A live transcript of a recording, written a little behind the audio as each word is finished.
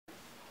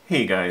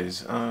Hey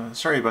guys,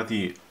 sorry about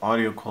the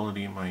audio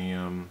quality.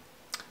 My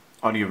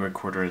audio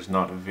recorder is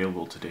not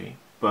available today,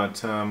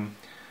 but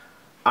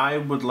I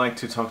would like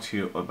to talk to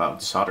you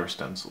about solder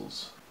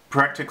stencils.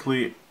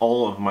 Practically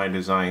all of my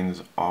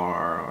designs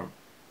are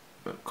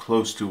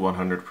close to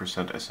 100%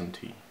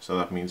 SMT, so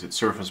that means it's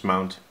surface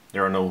mount.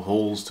 There are no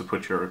holes to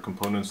put your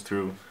components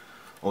through.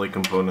 All the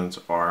components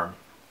are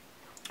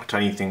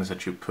tiny things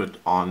that you put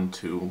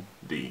onto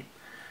the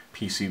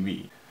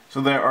PCB. So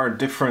there are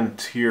different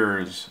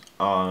tiers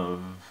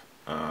of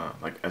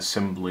like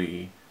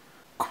assembly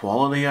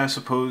quality, I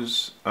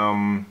suppose.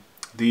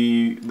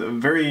 The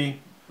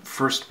very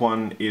first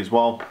one is,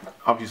 well,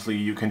 obviously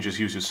you can just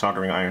use a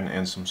soldering iron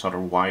and some solder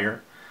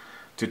wire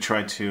to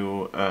try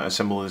to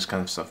assemble this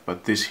kind of stuff.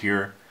 But this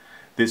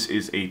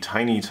is a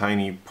tiny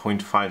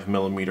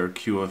 0.5mm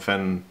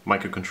QFN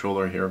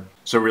microcontroller here.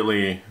 So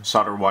really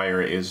solder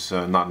wire is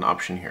not an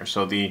option here.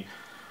 So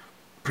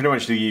pretty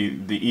much the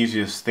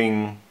easiest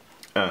thing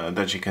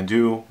that you can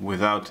do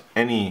without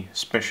any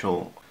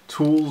special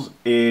tools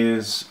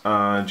is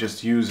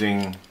just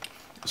using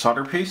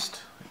solder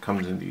paste. It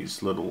comes in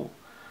these little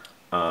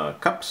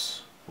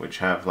cups, which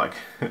have like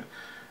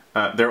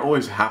they're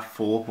always half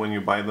full when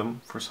you buy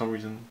them for some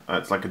reason.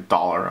 It's like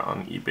 $1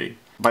 on eBay.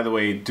 By the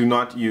way, do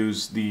not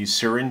use the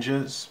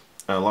syringes.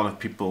 A lot of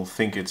people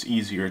think it's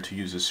easier to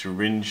use a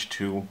syringe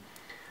to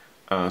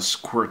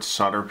squirt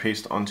solder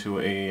paste onto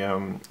a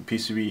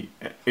PCB.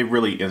 It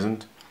really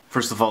isn't.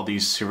 First of all,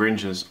 these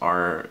syringes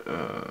are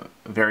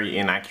very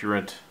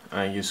inaccurate.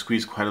 You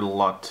squeeze quite a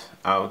lot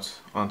out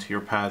onto your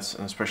pads,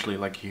 and especially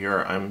like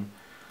here, I'm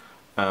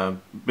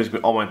basically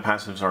all my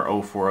passives are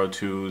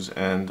 0402s,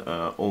 and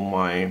all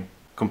my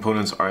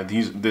components are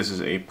these. This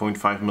is a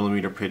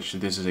 0.5mm pitch.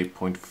 This is a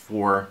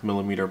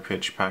 0.4mm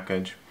pitch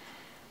package.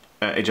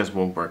 It just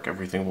won't work.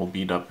 Everything will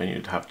bead up, and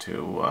you'd have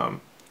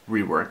to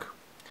rework.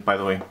 By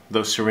the way,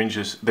 those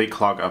syringes, they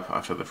clog up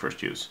after the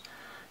first use.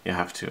 You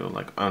have to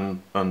like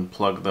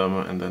unplug them,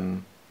 and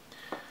then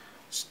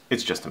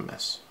it's just a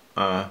mess.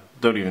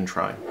 Don't even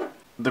try.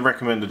 The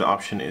recommended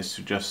option is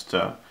to just,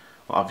 well,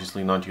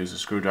 obviously not use a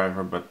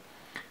screwdriver, but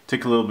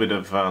take a little bit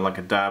of like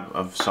a dab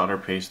of solder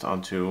paste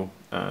onto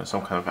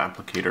some kind of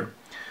applicator.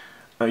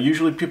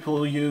 Usually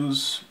people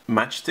use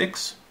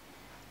matchsticks,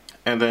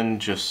 and then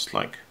just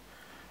like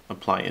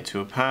apply it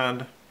to a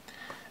pad.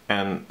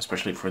 And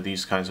especially for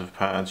these kinds of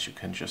pads, you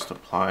can just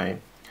apply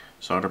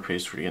solder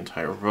paste for the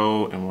entire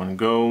row in one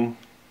go.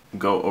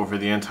 Go over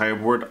the entire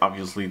board.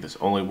 Obviously this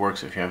only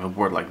works if you have a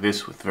board like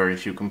this with very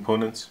few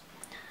components.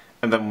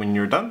 And then when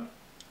you're done,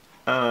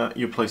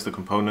 you place the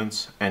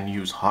components and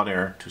use hot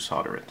air to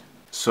solder it.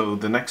 So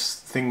the next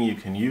thing you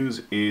can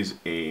use is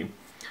a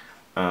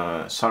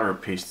solder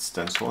paste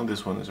stencil, and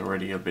this one is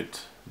already a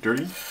bit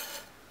dirty,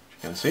 as you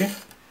can see.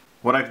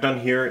 What I've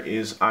done here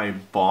is I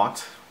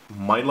bought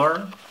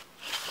Mylar.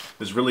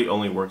 This really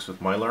only works with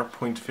Mylar,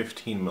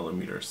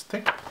 0.15mm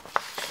thick.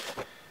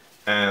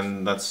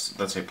 And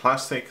that's a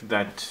plastic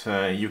that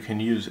you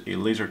can use a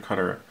laser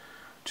cutter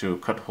to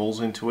cut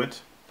holes into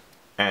it,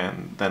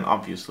 and then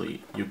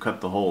obviously you cut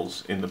the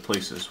holes in the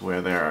places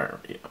where there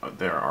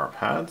are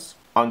pads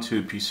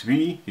onto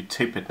PCB. You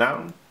tape it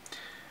down,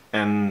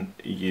 and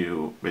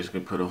you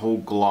basically put a whole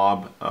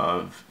glob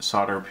of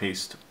solder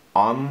paste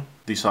on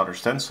the solder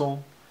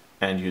stencil,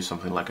 and use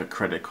something like a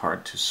credit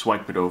card to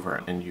swipe it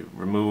over, and you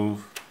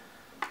remove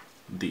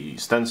the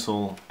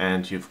stencil,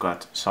 and you've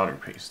got solder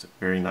paste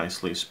very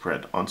nicely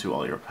spread onto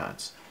all your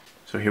pads.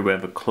 So here we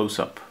have a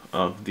close-up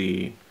of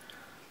the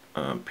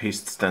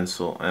paste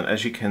stencil, and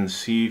as you can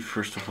see,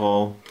 first of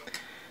all,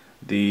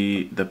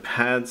 the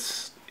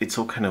pads, it's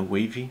all kind of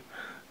wavy.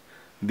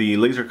 The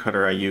laser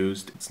cutter I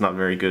used, it's not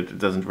very good. It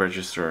doesn't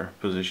register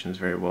positions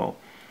very well.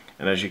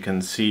 And as you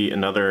can see,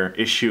 another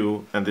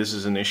issue, and this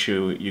is an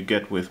issue you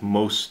get with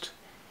most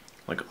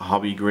like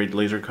hobby grade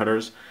laser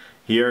cutters.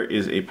 Here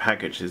is a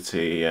package. It's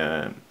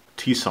a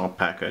T-saw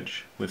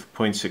package with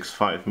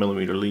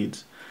 0.65mm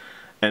leads,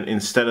 and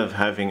instead of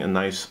having a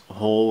nice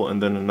hole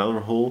and then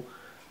another hole,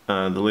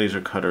 the laser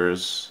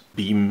cutter's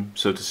beam,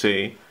 so to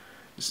say,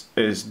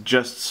 is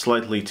just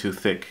slightly too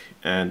thick,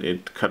 and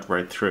it cut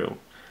right through.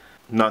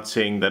 Not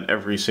saying that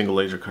every single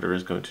laser cutter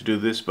is going to do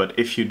this, but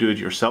if you do it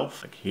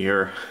yourself, like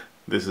here,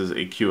 this is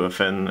a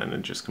QFN and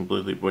it just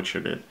completely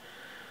butchered it.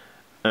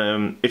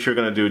 If you're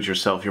going to do it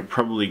yourself, you're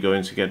probably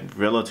going to get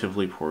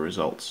relatively poor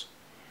results.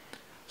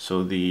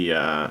 So the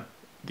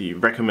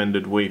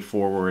recommended way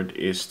forward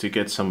is to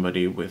get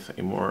somebody with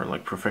a more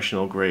like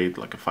professional grade,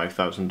 like a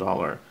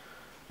 $5,000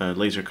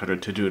 laser cutter,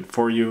 to do it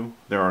for you.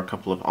 There are a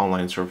couple of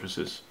online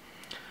services,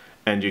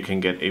 and you can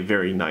get a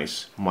very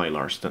nice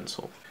Mylar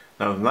stencil.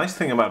 Now the nice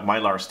thing about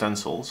Mylar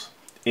stencils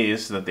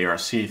is that they are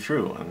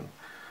see-through, and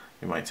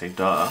you might say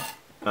duh,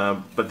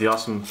 but the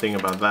awesome thing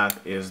about that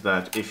is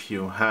that if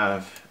you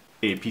have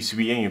a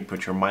PCB and you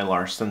put your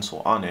Mylar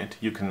stencil on it,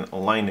 you can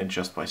align it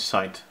just by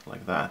sight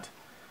like that,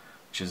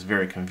 which is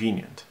very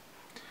convenient.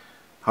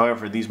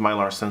 However, these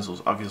Mylar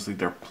stencils, obviously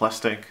they're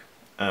plastic.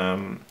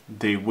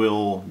 They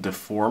will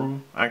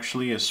deform,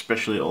 actually,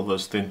 especially all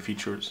those thin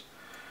features,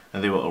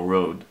 and they will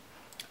erode.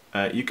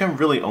 You can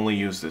really only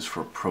use this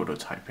for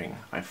prototyping,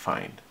 I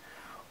find.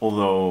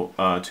 Although,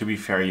 to be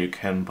fair, you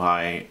can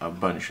buy a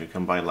bunch. You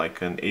can buy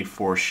like an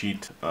A4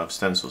 sheet of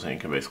stencils and you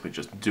can basically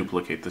just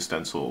duplicate the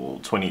stencil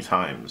 20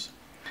 times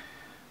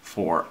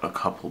for a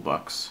couple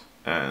bucks.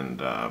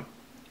 And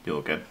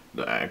you'll get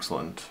the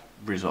excellent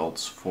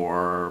results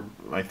for,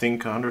 I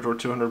think, 100 or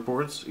 200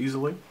 boards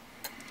easily.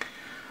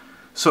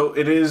 So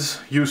it is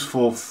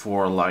useful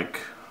for like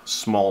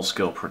small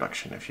scale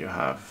production if you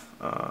have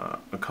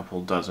a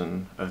couple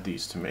dozen of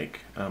these to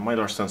make.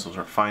 Mylar stencils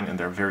are fine and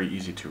they're very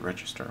easy to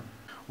register.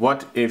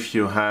 What if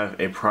you have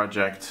a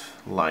project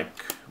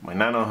like my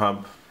Nano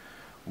Hub,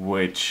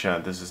 which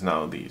this is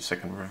now the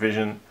second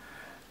revision,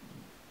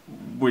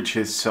 which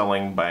is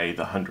selling by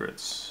the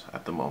hundreds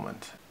at the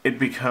moment? It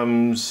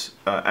becomes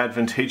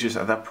advantageous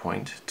at that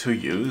point to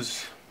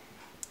use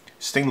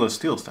stainless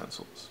steel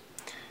stencils.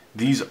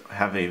 These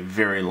have a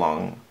very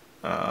long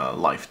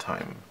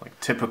lifetime. Like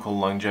typical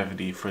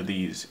longevity for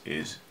these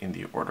is in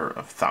the order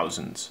of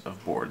thousands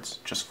of boards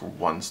just for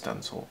one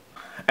stencil.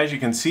 As you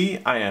can see,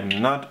 I am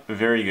not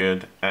very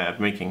good at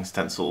making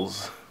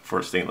stencils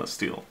for stainless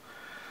steel.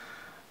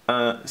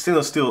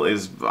 Stainless steel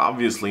is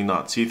obviously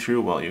not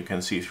see-through. Well, you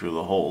can see through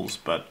the holes,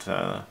 but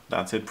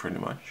that's it pretty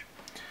much.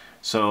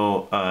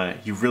 So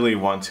you really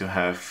want to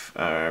have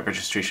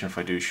registration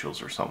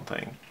fiducials or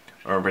something,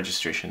 or a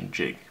registration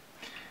jig.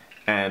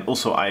 And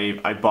also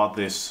I bought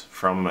this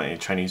from a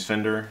Chinese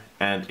vendor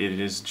and it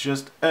is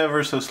just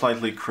ever so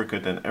slightly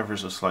crooked and ever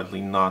so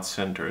slightly not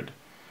centered.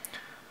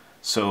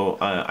 So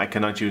I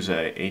cannot use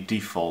a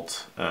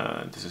default,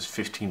 this is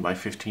 15 by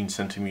 15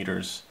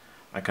 centimeters.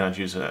 I cannot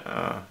use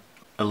a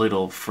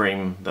little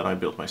frame that I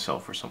built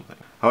myself or something.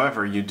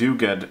 However, you do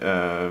get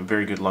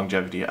very good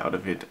longevity out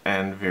of it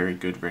and very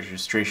good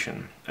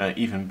registration.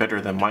 Even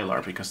better than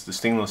Mylar, because the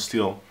stainless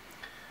steel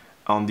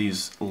on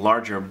these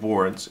larger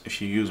boards,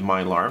 if you use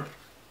Mylar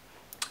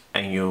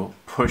and you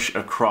push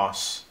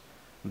across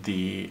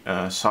the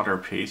solder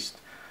paste,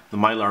 the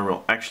Mylar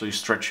will actually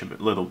stretch a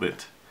little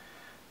bit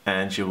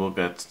and you will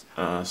get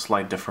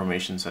slight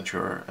deformations at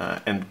your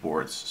end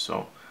boards.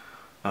 So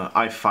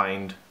I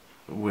find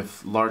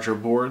with larger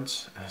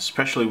boards,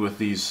 especially with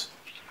these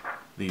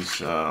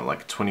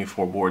like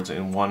 24 boards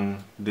in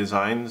one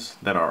designs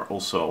that are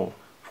also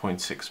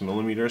 0.6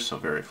 millimeters, so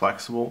very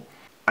flexible,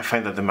 I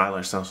find that the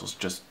Mylar stencils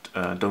just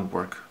don't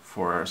work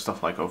for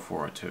stuff like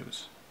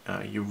 0402s.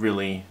 You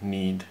really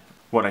need,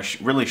 what I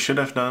really should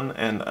have done,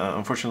 and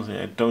unfortunately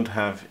I don't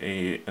have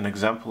an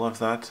example of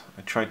that.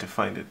 I tried to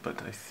find it,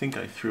 but I think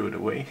I threw it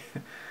away,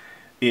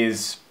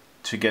 is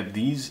to get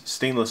these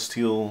stainless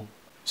steel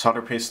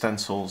solder paste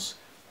stencils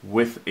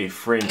with a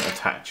frame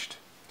attached.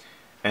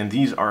 And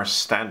these are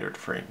standard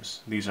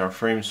frames. These are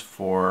frames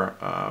for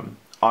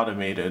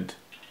automated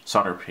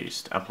solder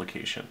paste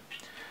application.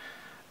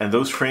 And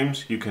those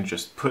frames you can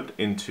just put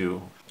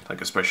into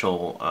like a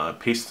special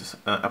paste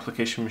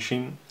application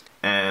machine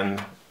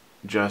and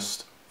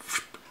just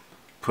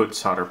put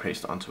solder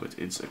paste onto it.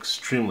 It's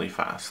extremely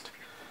fast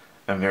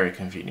and very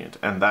convenient,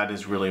 and that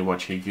is really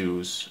what you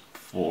use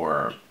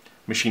for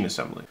machine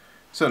assembly.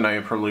 So now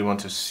you probably want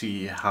to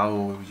see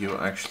how you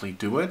actually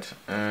do it,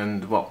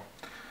 and well,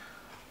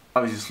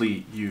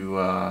 obviously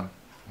you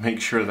make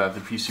sure that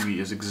the PCB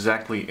is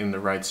exactly in the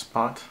right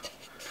spot.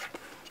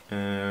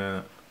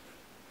 In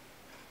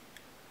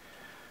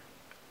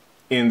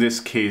this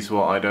case,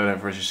 well, I don't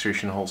have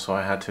registration holes, so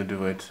I had to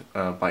do it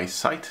by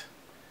sight.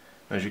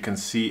 As you can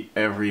see,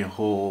 every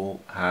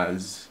hole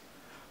has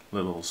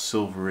little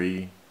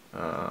silvery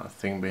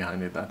thing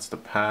behind it. That's the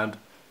pad.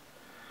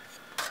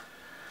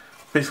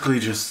 Basically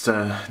just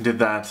did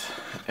that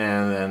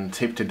and then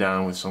taped it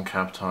down with some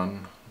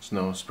Kapton. There's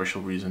no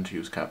special reason to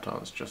use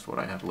Kapton, it's just what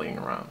I had laying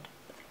around.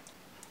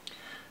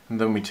 And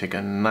then we take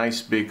a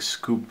nice big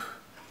scoop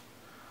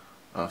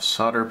of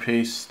solder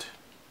paste,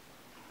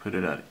 put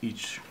it at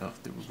each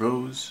of the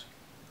rows,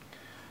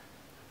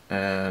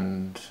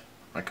 and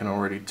I can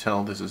already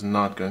tell this is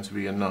not going to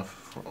be enough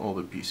for all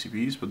the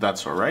PCBs, but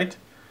that's alright,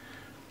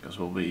 because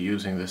we'll be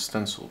using this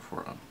stencil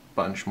for a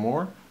bunch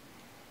more.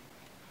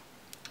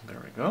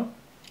 There we go.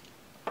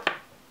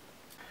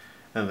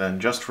 And then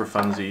just for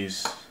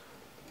funsies,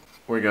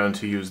 we're going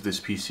to use this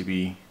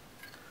PCB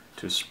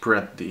to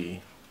spread the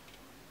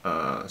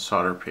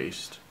solder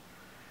paste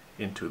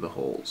into the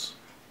holes.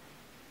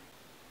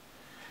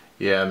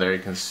 Yeah, there you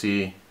can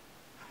see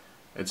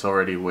it's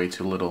already way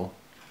too little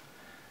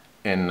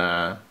in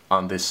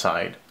on this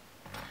side.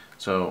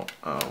 So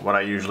what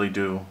I usually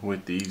do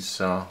with these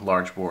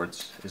large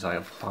boards is I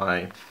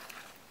apply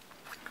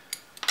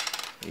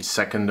a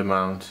second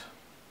amount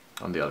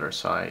on the other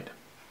side,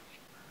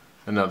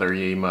 another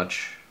yay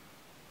much,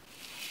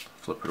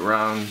 flip it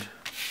around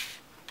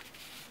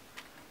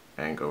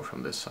and go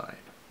from this side.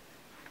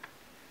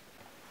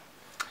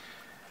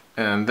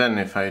 And then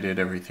if I did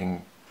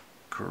everything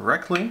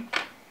correctly,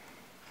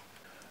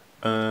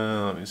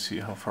 let me see,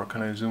 how far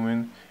can I zoom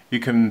in? You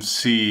can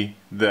see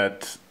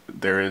that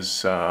there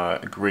is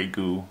gray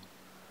goo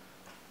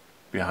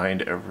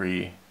behind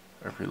every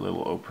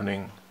little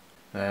opening.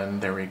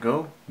 And there we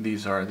go.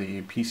 These are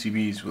the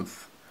PCBs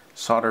with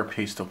solder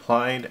paste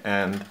applied,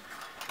 and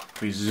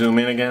if we zoom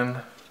in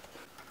again,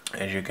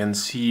 as you can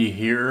see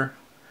here,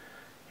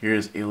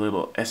 here's a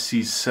little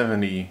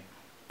SC70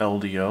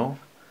 LDO,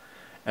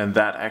 and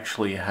that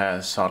actually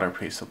has solder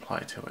paste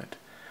applied to it.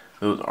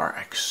 Those are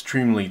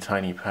extremely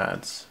tiny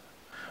pads,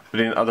 but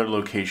in other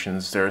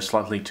locations they're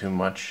slightly too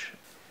much.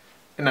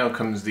 And now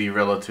comes the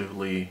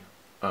relatively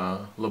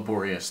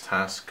laborious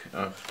task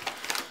of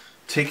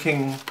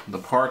taking the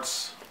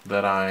parts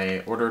that I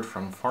ordered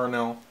from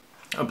Farnell,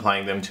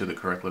 applying them to the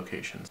correct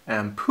locations.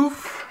 And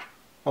poof!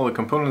 All the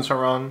components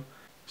are on.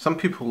 Some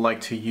people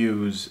like to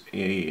use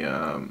a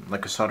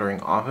like a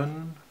soldering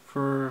oven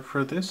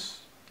for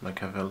this, like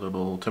have a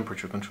little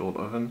temperature controlled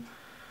oven.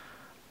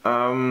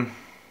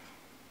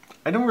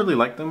 I don't really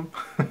like them.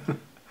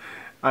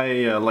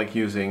 I like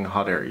using a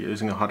hot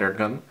air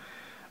gun.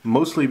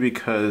 Mostly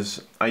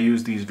because I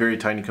use these very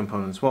tiny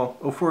components. Well,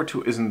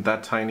 042 isn't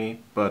that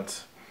tiny,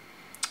 but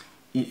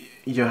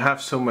you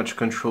have so much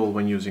control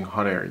when using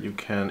hot air. You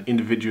can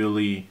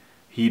individually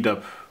heat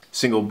up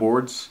single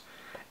boards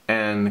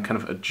and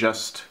kind of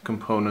adjust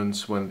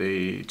components when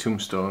they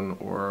tombstone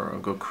or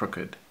go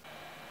crooked.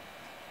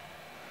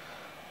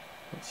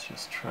 Let's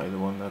just try the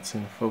one that's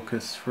in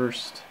focus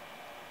first.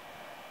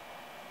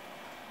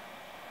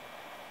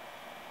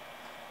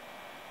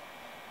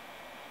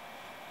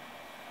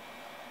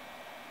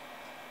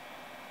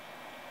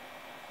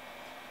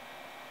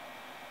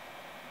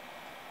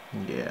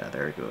 Yeah,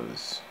 there it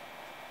goes.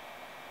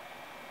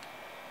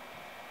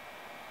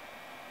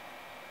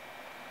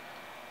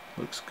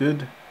 Looks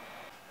good.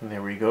 And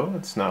there we go,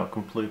 it's now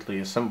completely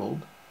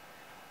assembled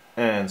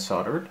and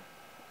soldered.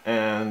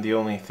 And the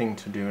only thing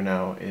to do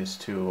now is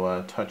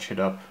to touch it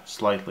up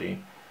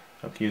slightly.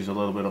 I've used a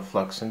little bit of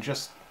flux and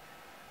just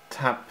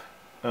tap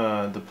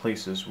the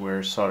places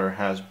where solder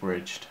has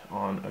bridged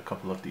on a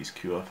couple of these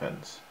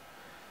QFNs.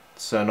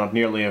 It's not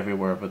nearly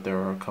everywhere, but there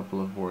are a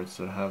couple of boards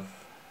that have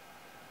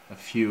a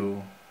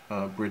few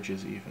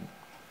bridges even.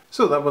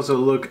 So that was a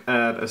look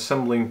at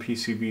assembling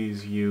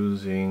PCBs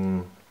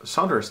using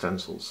solder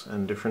stencils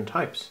and different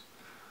types.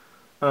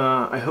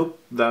 I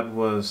hope that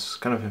was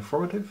kind of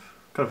informative,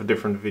 kind of a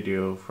different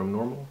video from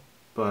normal,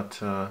 but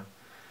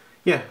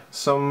yeah,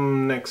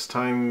 some next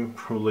time,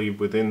 probably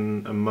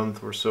within a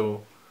month or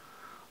so,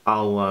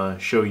 I'll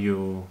show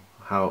you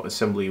how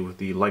assembly with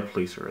the light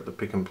placer, the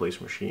pick and place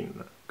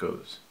machine,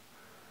 goes.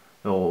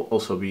 I'll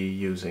also be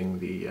using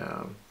the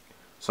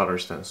solder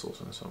stencils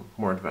and some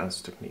more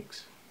advanced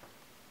techniques.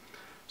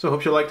 So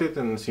hope you liked it,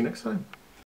 and see you next time.